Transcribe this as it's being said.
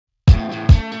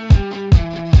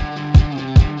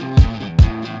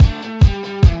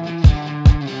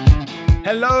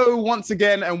Hello once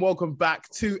again and welcome back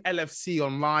to LFC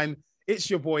Online. It's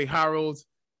your boy Harold,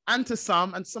 and to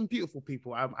some beautiful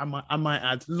people, I might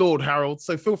add, Lord Harold.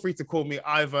 So feel free to call me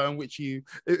either, in which you...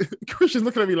 Krish is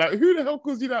looking at me like, who the hell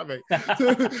calls you that, mate?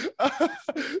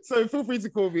 So feel free to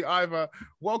call me either.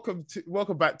 Welcome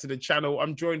back to the channel.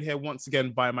 I'm joined here once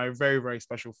again by my very, very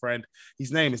special friend.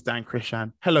 His name is Dan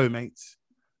Krishan. Hello, mate.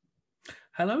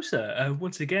 Hello, sir.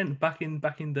 Once again, back in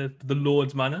the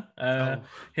Lord's manor.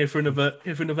 Here for another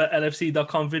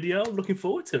LFC.com video. Looking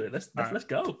forward to it. Let's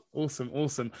go.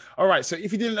 Awesome. All right. So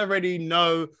if you don't already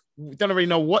know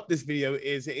what this video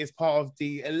is, it is part of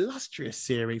the illustrious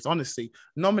series. Honestly,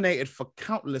 nominated for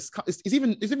countless. It's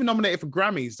even nominated for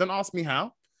Grammys. Don't ask me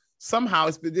how. Somehow,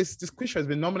 this quiz show has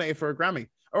been nominated for a Grammy.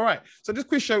 All right. So this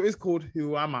quiz show is called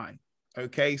Who Am I?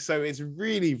 Okay, so it's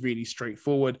really, really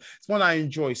straightforward. It's one I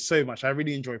enjoy so much. I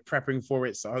really enjoy prepping for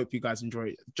it, so I hope you guys enjoy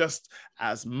it just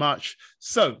as much.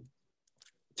 So,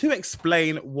 to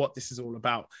explain what this is all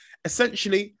about,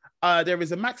 essentially, there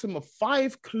is a maximum of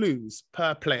 5 clues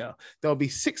per player. There'll be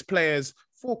 6 players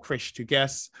for Krish to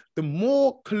guess. The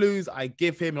more clues I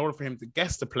give him in order for him to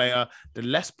guess the player, the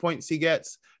less points he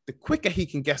gets. The quicker he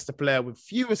can guess the player with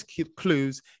fewest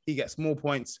clues, he gets more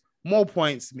points. More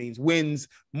points means wins.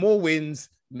 More wins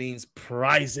means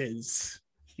prizes.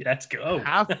 Let's go.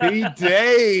 Happy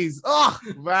days. Oh,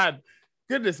 man.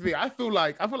 Goodness me. I feel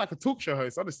like a talk show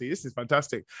host. Honestly, this is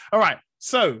fantastic. All right.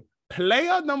 So,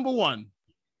 player number 1.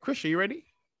 Krish, are you ready?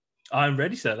 I'm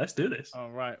ready, sir. Let's do this.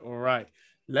 All right.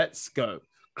 Let's go.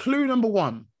 Clue number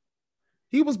 1.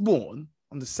 He was born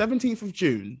on the 17th of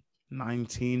June,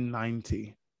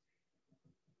 1990.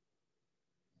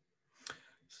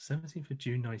 17th of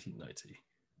June, 1990.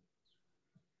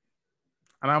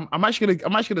 And I'm actually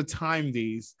gonna time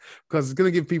these because it's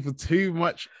gonna give people too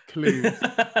much clues.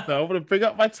 So I'm gonna bring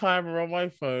up my timer on my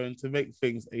phone to make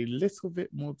things a little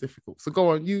bit more difficult. So go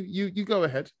on, you go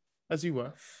ahead as you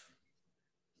were.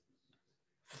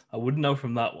 I wouldn't know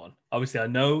from that one. Obviously, I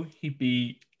know he'd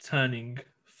be turning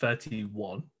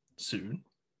 31 soon,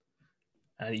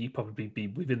 and he'd probably be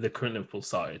within the current Liverpool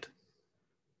side.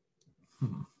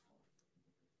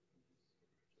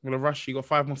 I'm going to rush. You got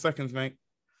 5 more seconds, mate.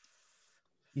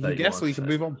 You can guess or you can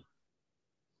move on.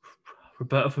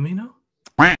 Roberto Firmino?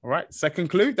 All right. Second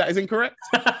clue. That is incorrect.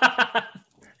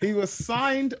 He was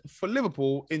signed for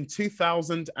Liverpool in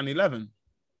 2011.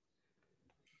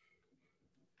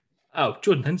 Oh,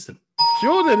 Jordan Henderson.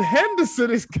 Jordan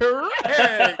Henderson is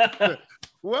correct.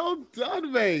 Well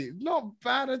done, mate. Not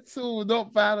bad at all.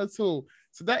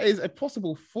 So that is a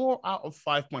possible 4 out of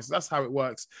 5 points. So that's how it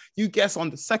works. You guess on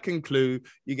the second clue,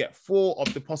 you get 4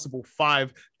 of the possible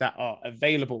 5 that are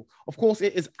available. Of course,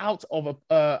 it is out of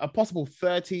a possible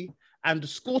 30, and the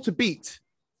score to beat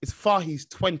is Fahi's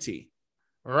 20.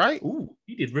 All right? Ooh,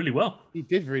 he did really well. He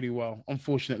did really well,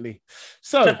 unfortunately.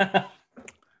 So,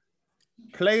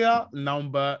 player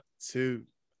number 2.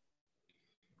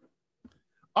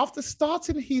 After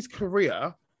starting his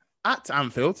career at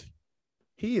Anfield,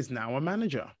 he is now a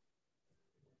manager.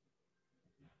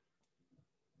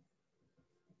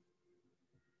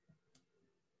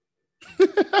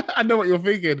 I know what you're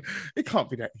thinking. It can't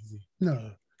be that easy.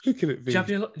 No. Who can it be?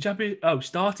 Jabi,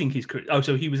 starting his career. Oh,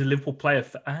 so he was a Liverpool player.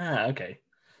 Okay.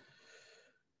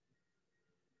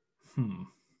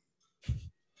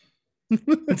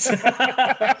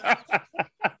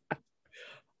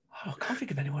 I can't think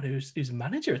of anyone who's a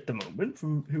manager at the moment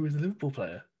who was a Liverpool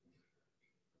player.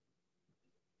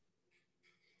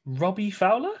 Robbie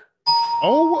Fowler?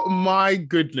 Oh my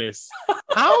goodness.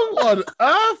 How on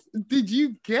earth did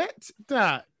you get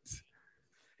that?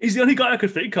 He's the only guy I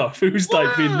could think of who's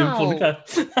like being Liverpool.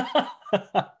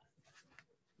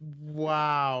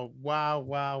 Wow.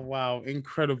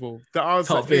 Incredible. The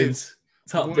answer Top bins.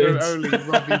 Only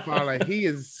Robbie Fowler. He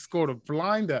has scored a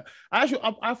blinder. I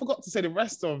forgot to say the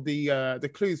rest of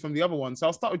the clues from the other one. So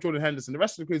I'll start with Jordan Henderson. The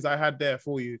rest of the clues I had there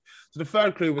for you. So the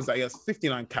third clue was that he has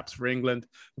 59 caps for England.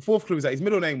 The fourth clue is that his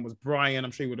middle name was Brian.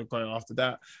 I'm sure he would have gone after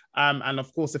that. And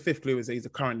of course, the fifth clue is that he's a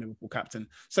current Liverpool captain.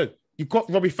 So you got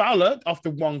Robbie Fowler after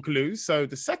one clue. So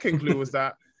the second clue was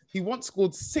that he once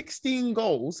scored 16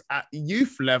 goals at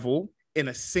youth level in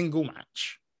a single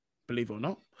match. Believe it or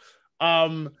not.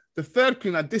 The third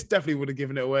clue, now this definitely would have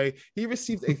given it away. He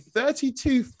received a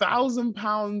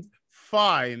 £32,000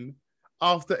 fine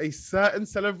after a certain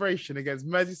celebration against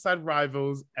Merseyside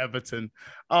rivals Everton.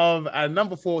 And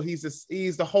number 4, he's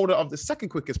the holder of the second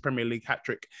quickest Premier League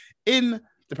hat-trick in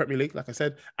the Premier League, like I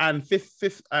said. And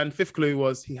fifth clue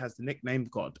was he has the nickname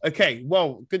God. Okay,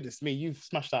 well, goodness me, you've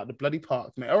smashed out the bloody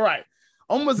park, mate. All right,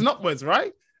 onwards and upwards,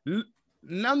 right?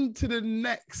 None to the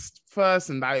next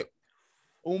person.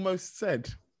 almost said.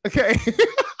 Okay. Did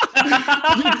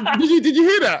you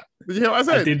hear that? Did you hear what I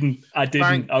said? I didn't.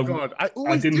 Thank God. I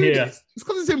always didn't do hear. this. It's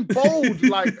because it's in bold.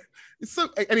 Like, it's so.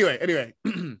 Anyway.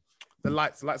 The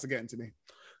lights are getting to me.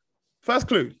 First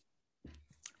clue.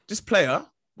 This player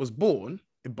was born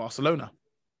in Barcelona.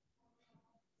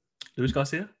 Luis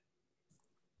Garcia?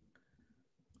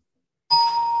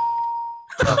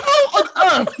 How on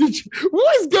earth did you...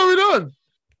 What is going on?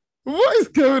 What is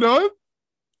going on?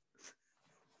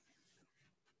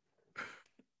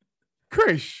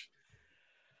 Krish.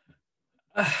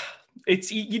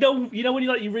 It's when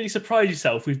you really surprise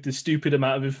yourself with the stupid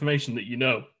amount of information that you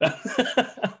know.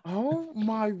 Oh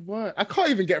my word! I can't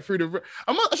even get through the.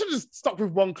 I should have just stuck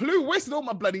with one clue. Wasted all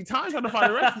my bloody time trying to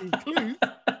find the rest of these clues.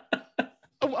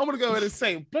 I'm gonna go ahead and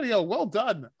say, bloody hell, well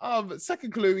done.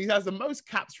 Second clue: he has the most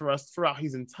caps for us throughout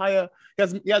his entire.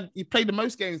 He played the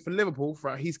most games for Liverpool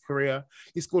throughout his career.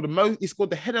 He scored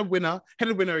the header winner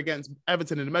against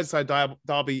Everton in the Merseyside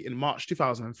derby in March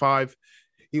 2005.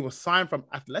 He was signed from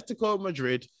Atletico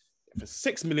Madrid for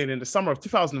 $6 million in the summer of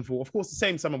 2004. Of course, the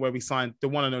same summer where we signed the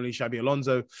one and only Xabi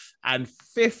Alonso. And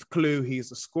fifth clue, he's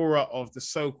the scorer of the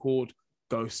so-called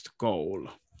ghost goal.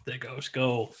 The ghost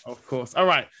goal. Of course. All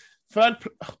right.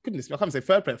 Goodness, I can't say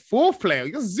third player. Fourth player.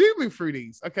 You're zooming through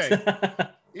these. Okay.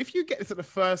 If you get to the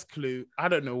first clue, I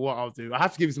don't know what I'll do. I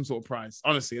have to give you some sort of prize,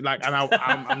 honestly.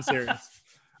 I'm serious.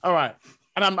 All right.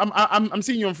 And I'm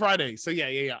seeing you on Friday. So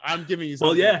yeah. I'm giving you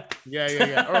something. Well, yeah.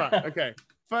 Yeah. All right. Okay.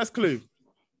 First clue.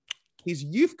 His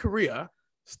youth career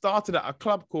started at a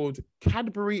club called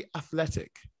Cadbury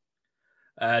Athletic.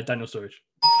 Daniel Sturridge.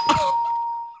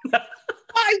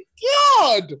 My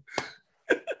God!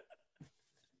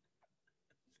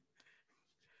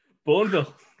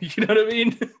 Bourneville. You know what I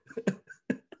mean?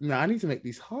 No, I need to make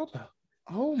these harder.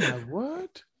 Oh my word!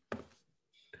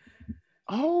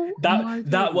 Oh,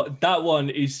 that one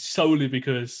is solely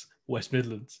because West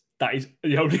Midlands. That is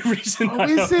the only reason. Oh,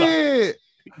 is it?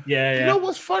 Yeah. You know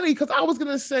what's funny? Because I was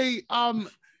gonna say,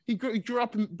 he grew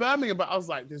up in Birmingham, but I was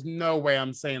like, there's no way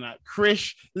I'm saying that.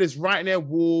 Krish lives right near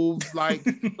Wolves. Like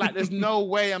there's no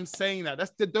way I'm saying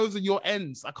that. Those are your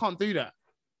ends. I can't do that.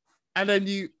 And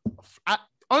then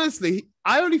honestly,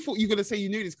 I only thought you were gonna say you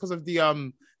knew this because of the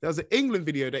there was an England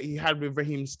video that he had with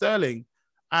Raheem Sterling.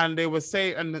 And they were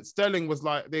saying, and Sterling was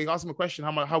like, they asked him a question,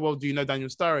 how well do you know Daniel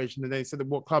Sturridge? And then they said,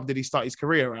 what club did he start his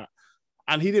career at?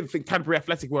 And he didn't think Cadbury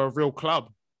Athletic were a real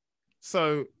club.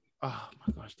 So, oh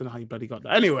my gosh, don't know how you bloody got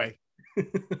that. Anyway,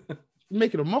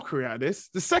 making a mockery out of this.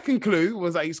 The second clue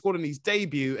was that he scored in his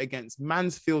debut against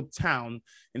Mansfield Town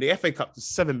in the FA Cup to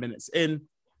 7 minutes in.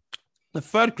 The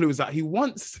third clue is that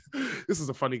this is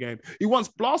a funny game, he once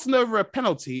blasted over a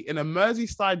penalty in a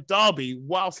Merseyside derby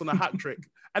whilst on a hat-trick.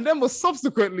 And then was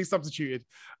subsequently substituted.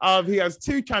 He has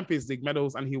 2 Champions League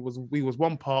medals, and he was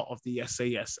one part of the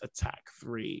SAS Attack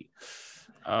 3.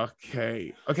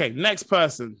 Okay, next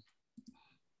person.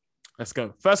 Let's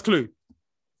go. First clue.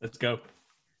 Let's go.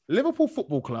 Liverpool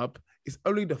Football Club is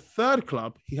only the third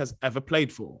club he has ever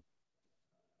played for.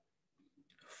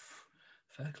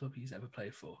 Third club he's ever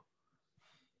played for.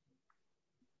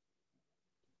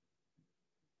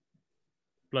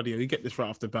 Bloody hell, you get this right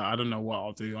off the bat. I don't know what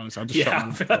I'll do, honestly. I'll just shut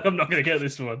I feel like I'm not going to get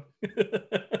this one.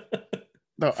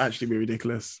 That'll actually be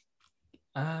ridiculous.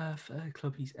 Third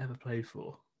club he's ever played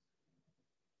for.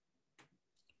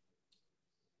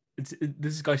 Does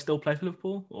this guy still play for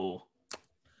Liverpool? Or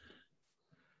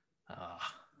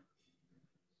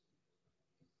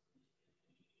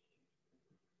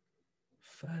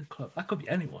third club? That could be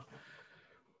anyone.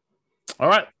 All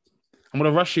right. I'm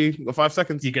going to rush you. You've got 5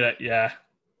 seconds. You get it, yeah.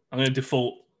 I'm going to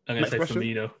default. I'm going to say question.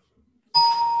 Firmino.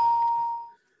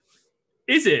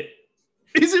 Is it?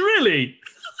 Is it really?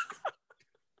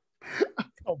 I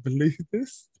can't believe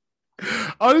this.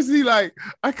 Honestly,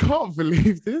 I can't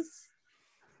believe this.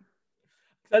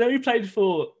 I know he played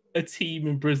for a team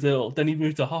in Brazil, then he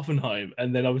moved to Hoffenheim,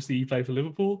 and then obviously he played for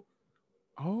Liverpool.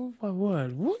 Oh my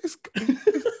word. What is...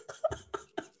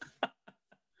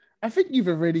 I think you've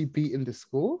already beaten the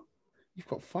score. You've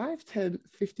got 5, 10,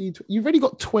 15, 20. You've already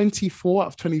got 24 out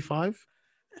of 25.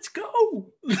 Let's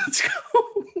go.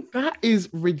 That is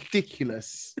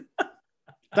ridiculous.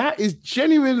 That is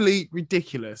genuinely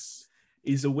ridiculous.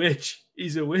 He's a witch.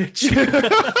 You gotta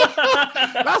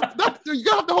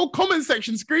have the whole comment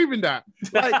section screaming that.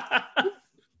 They're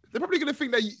probably gonna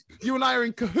think that you and I are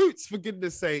in cahoots, for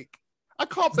goodness sake. I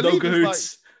can't believe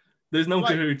this. There's no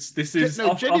cahoots. This is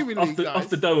off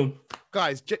the dome.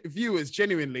 Guys, viewers,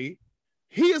 genuinely,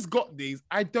 he has got these.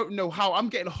 I don't know how. I'm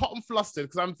getting hot and flustered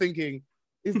because I'm thinking,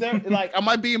 is there am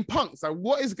I being punked?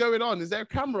 What is going on? Is there a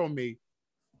camera on me?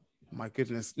 My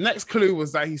goodness. Next clue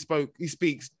was that he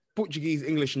speaks Portuguese,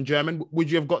 English, and German.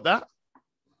 Would you have got that?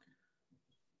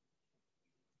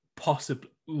 Possibly.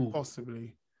 Ooh.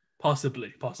 Possibly.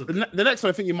 The next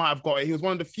one, I think you might have got it. He was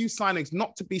one of the few signings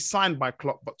not to be signed by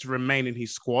Klopp, but to remain in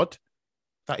his squad.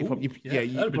 That you probably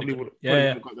would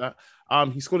have got that.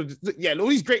 He scored. All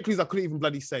these great clues I couldn't even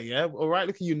bloody say. Yeah, all right.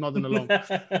 Look at you nodding along.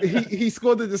 he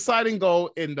scored the deciding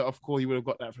goal in the. Of course, you would have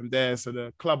got that from there. So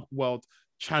the Club World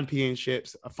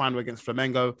Championships, a final against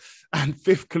Flamengo, and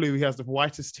fifth clue, he has the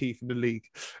whitest teeth in the league.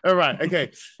 All right,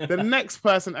 okay. The next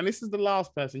person, and this is the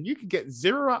last person. You could get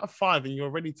 0 out of 5, and you're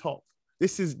already top.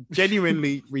 This is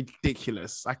genuinely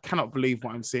ridiculous. I cannot believe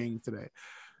what I'm seeing today.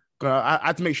 I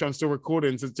had to make sure I'm still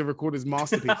recording to record his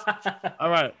masterpiece.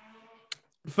 All right.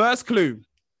 First clue.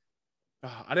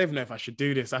 I don't even know if I should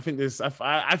do this. I think this.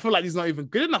 I feel like he's not even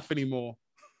good enough anymore.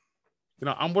 You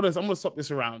know, I'm gonna swap this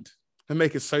around and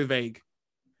make it so vague.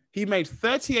 He made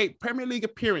 38 Premier League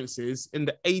appearances in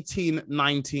the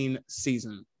 18-19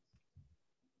 season.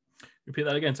 Repeat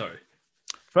that again. Sorry.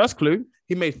 First clue.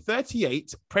 He made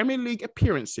 38 Premier League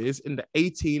appearances in the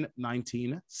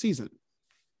 18-19 season.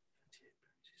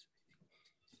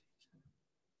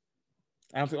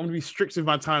 I'm going to be strict with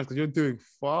my times because you're doing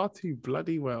far too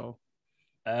bloody well.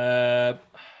 38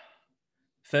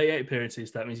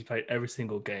 appearances. That means he played every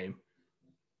single game.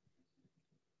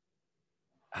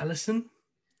 Alisson?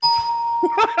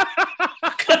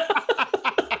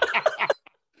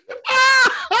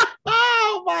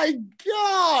 Oh my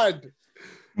God!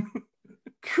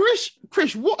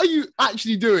 Krish, what are you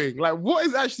actually doing? Like, what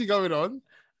is actually going on?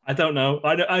 I don't know.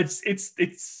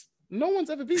 It's. No one's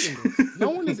ever beaten this.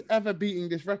 No one is ever beating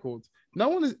this record. No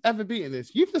one has ever beaten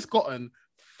this. You've just gotten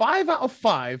 5 out of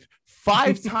 5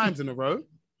 times in a row.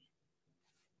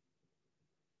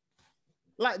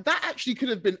 Like, that actually could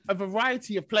have been a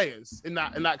variety of players in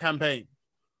that campaign.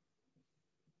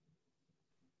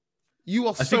 You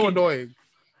are so annoying.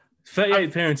 38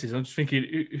 appearances. I'm just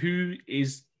thinking, who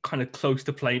is kind of close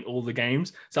to playing all the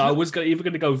games? So I was either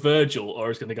going to go Virgil or I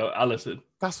was going to go Alisson.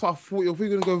 That's what I thought. You're going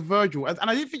to go Virgil. And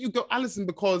I didn't think you'd go Alisson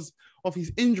because of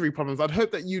his injury problems. I'd hope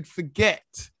that you'd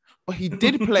forget. But he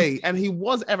did play and he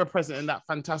was ever present in that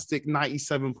fantastic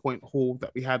 97-point haul that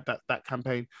we had that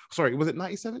campaign. Sorry, was it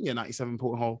 97? Yeah,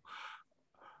 97-point haul.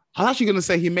 I'm actually going to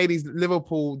say he made his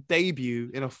Liverpool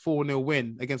debut in a 4-0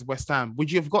 win against West Ham.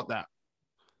 Would you have got that?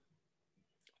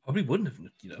 Probably wouldn't have,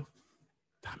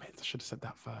 Damn it, I should have said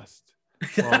that first.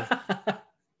 Well,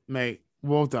 mate,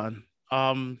 well done.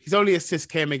 His only assist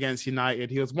came against United.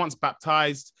 He was once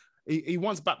baptized. He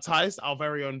once baptized our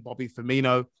very own Bobby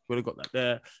Firmino. Would have got that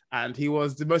there. And he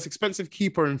was the most expensive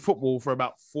keeper in football for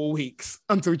about 4 weeks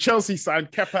until Chelsea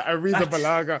signed Kepa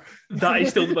Arrizabalaga. That is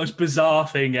still the most bizarre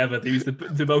thing ever. He was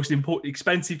the most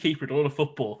expensive keeper in all of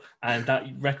football, and that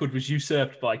record was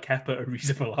usurped by Kepa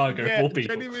Arrizabalaga of all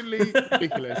people. Genuinely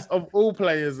ridiculous of all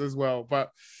players as well.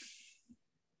 But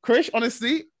Krish,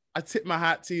 honestly, I tip my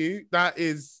hat to you.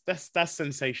 That's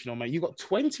sensational, mate. You got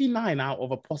 29 out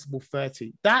of a possible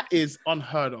 30. That is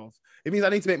unheard of. It means I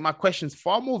need to make my questions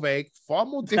far more vague, far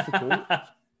more difficult.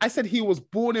 I said he was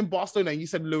born in Barcelona and you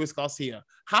said Luis Garcia.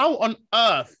 How on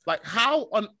earth? I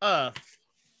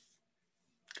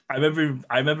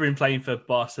remember him playing for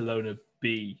Barcelona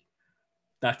B.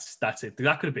 That's it.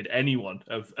 That could have been anyone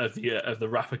of the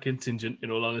Rafa contingent,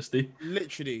 in all honesty.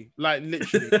 Literally.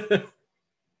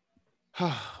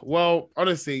 Well,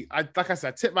 honestly, I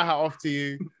tip my hat off to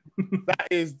you. That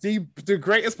is the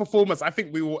greatest performance I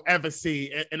think we will ever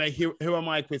see in a Who Am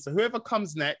I quiz. So whoever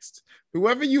comes next,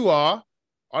 whoever you are,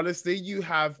 honestly, you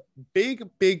have big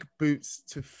boots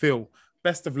to fill.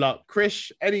 Best of luck.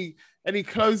 Krish, any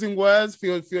closing words for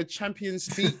your champion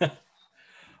speak?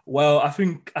 Well, I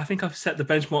think I've set the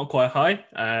benchmark quite high.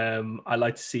 I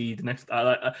like to see the next.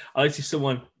 I like to see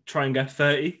someone try and get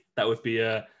 30. That would be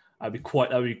quite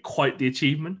the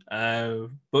achievement.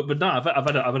 But no, I've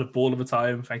had a ball of a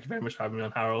time. Thank you very much for having me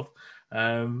on, Harold.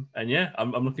 And yeah,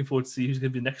 I'm looking forward to see who's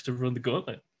going to be next to run the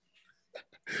gauntlet.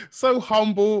 So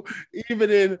humble,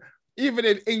 even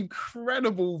in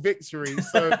incredible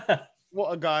victories. So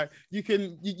what a guy. You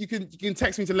can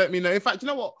text me to let me know. In fact, you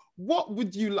know what? What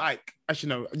would you like?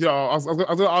 Actually, no. I was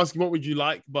going to ask you what would you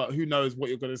like, but who knows what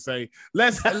you're going to say.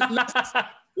 Let's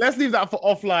leave that for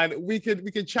offline. We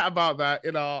can chat about that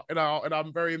in our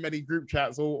very many group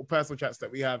chats or personal chats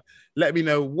that we have. Let me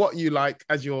know what you like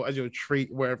as your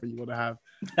treat, wherever you want to have.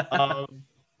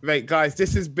 Right, guys,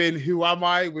 this has been Who Am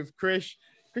I with Krish.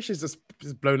 Krish is just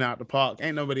blown out the park.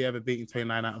 Ain't nobody ever beating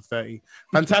 29 out of 30.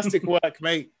 Fantastic work,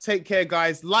 mate. Take care,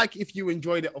 guys. Like if you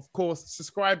enjoyed it, of course.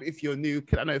 Subscribe if you're new.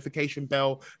 Click that notification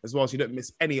bell as well so you don't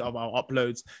miss any of our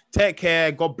uploads. Take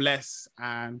care. God bless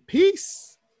and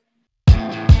peace.